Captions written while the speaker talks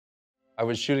I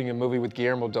was shooting a movie with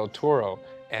Guillermo del Toro,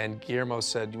 and Guillermo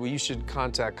said, well, you should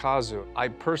contact Kazu. I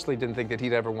personally didn't think that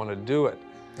he'd ever want to do it.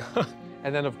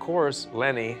 And then, of course,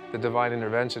 Lenny, the divine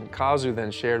intervention, Kazu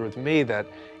then shared with me that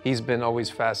he's been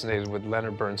always fascinated with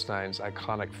Leonard Bernstein's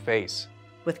iconic face.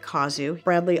 With Kazu,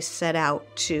 Bradley set out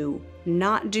to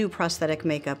not do prosthetic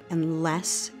makeup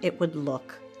unless it would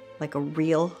look like a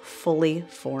real, fully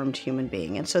formed human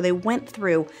being. And so they went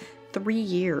through 3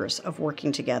 years of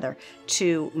working together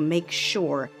to make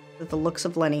sure that the looks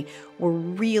of Lenny were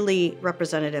really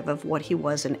representative of what he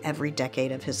was in every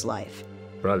decade of his life.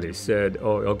 Bradley said,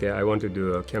 oh, okay, I want to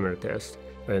do a camera test,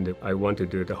 and I want to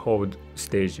do the whole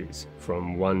stages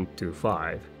from 1 to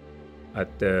 5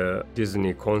 at the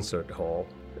Disney Concert Hall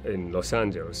in Los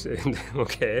Angeles.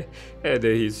 Okay, and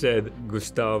he said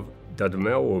Gustav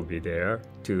Dudamel will be there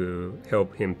to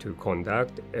help him to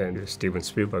conduct, and Steven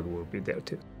Spielberg will be there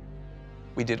too.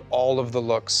 We did all of the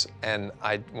looks, and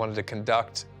I wanted to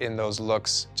conduct in those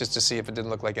looks just to see if it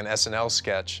didn't look like an SNL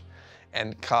sketch.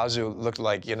 And Kazu looked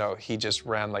like, you know, he just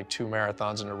ran like 2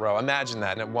 marathons in a row. Imagine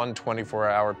that. In one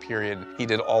 24-hour period, he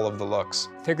did all of the looks.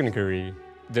 Technically,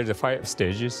 there's 5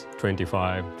 stages,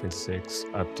 25, 26,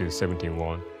 up to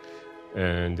 71.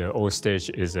 And all stage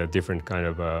is a different kind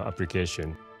of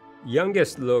application.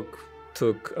 Youngest look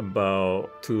took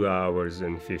about 2 hours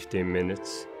and 15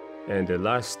 minutes. And the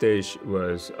last stage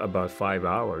was about 5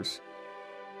 hours.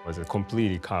 Was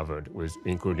completely covered with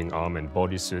including arm and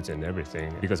bodysuits and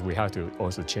everything, because we had to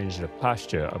also change the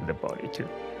posture of the body too.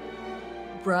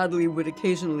 Bradley would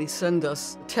occasionally send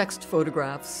us text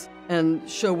photographs and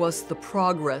show us the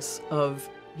progress of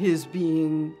his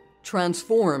being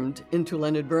transformed into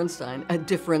Leonard Bernstein at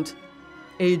different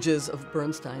ages of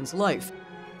Bernstein's life.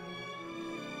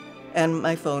 And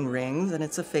my phone rings, and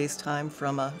it's a FaceTime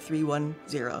from a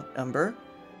 310 number.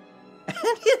 And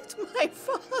it's my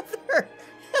father.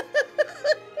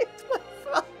 It's my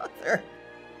father.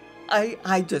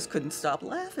 I just couldn't stop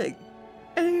laughing.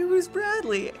 And it was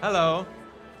Bradley. Hello,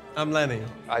 I'm Lenny.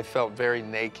 I felt very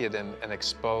naked and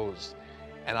exposed.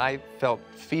 And I felt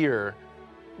fear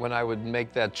when I would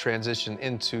make that transition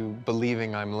into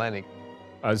believing I'm Lenny.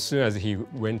 As soon as he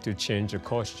went to change the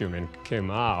costume and came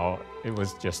out, it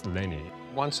was just Lenny.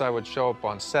 Once I would show up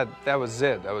on set, that was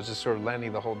it. I was just sort of Lenny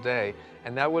the whole day.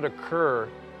 And that would occur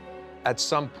at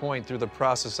some point through the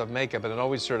process of makeup. And it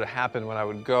always sort of happened when I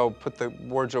would go put the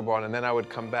wardrobe on, and then I would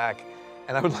come back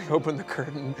and I would like open the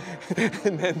curtain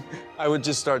and then I would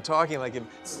just start talking like if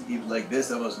even like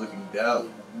this, I was looking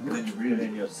down. And then you really,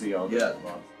 and you'll see all yeah.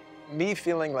 the me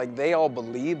feeling like they all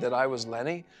believed that I was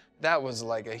Lenny, that was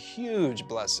like a huge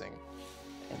blessing.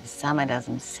 If summer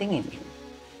doesn't sing in you,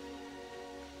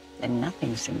 then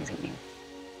nothing sings in you.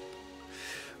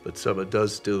 But summer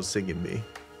does still sing in me.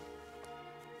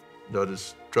 Not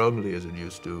as strongly as it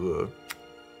used to.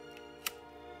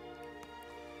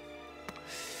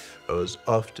 Or as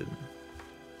often.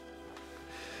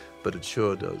 But it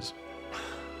sure does.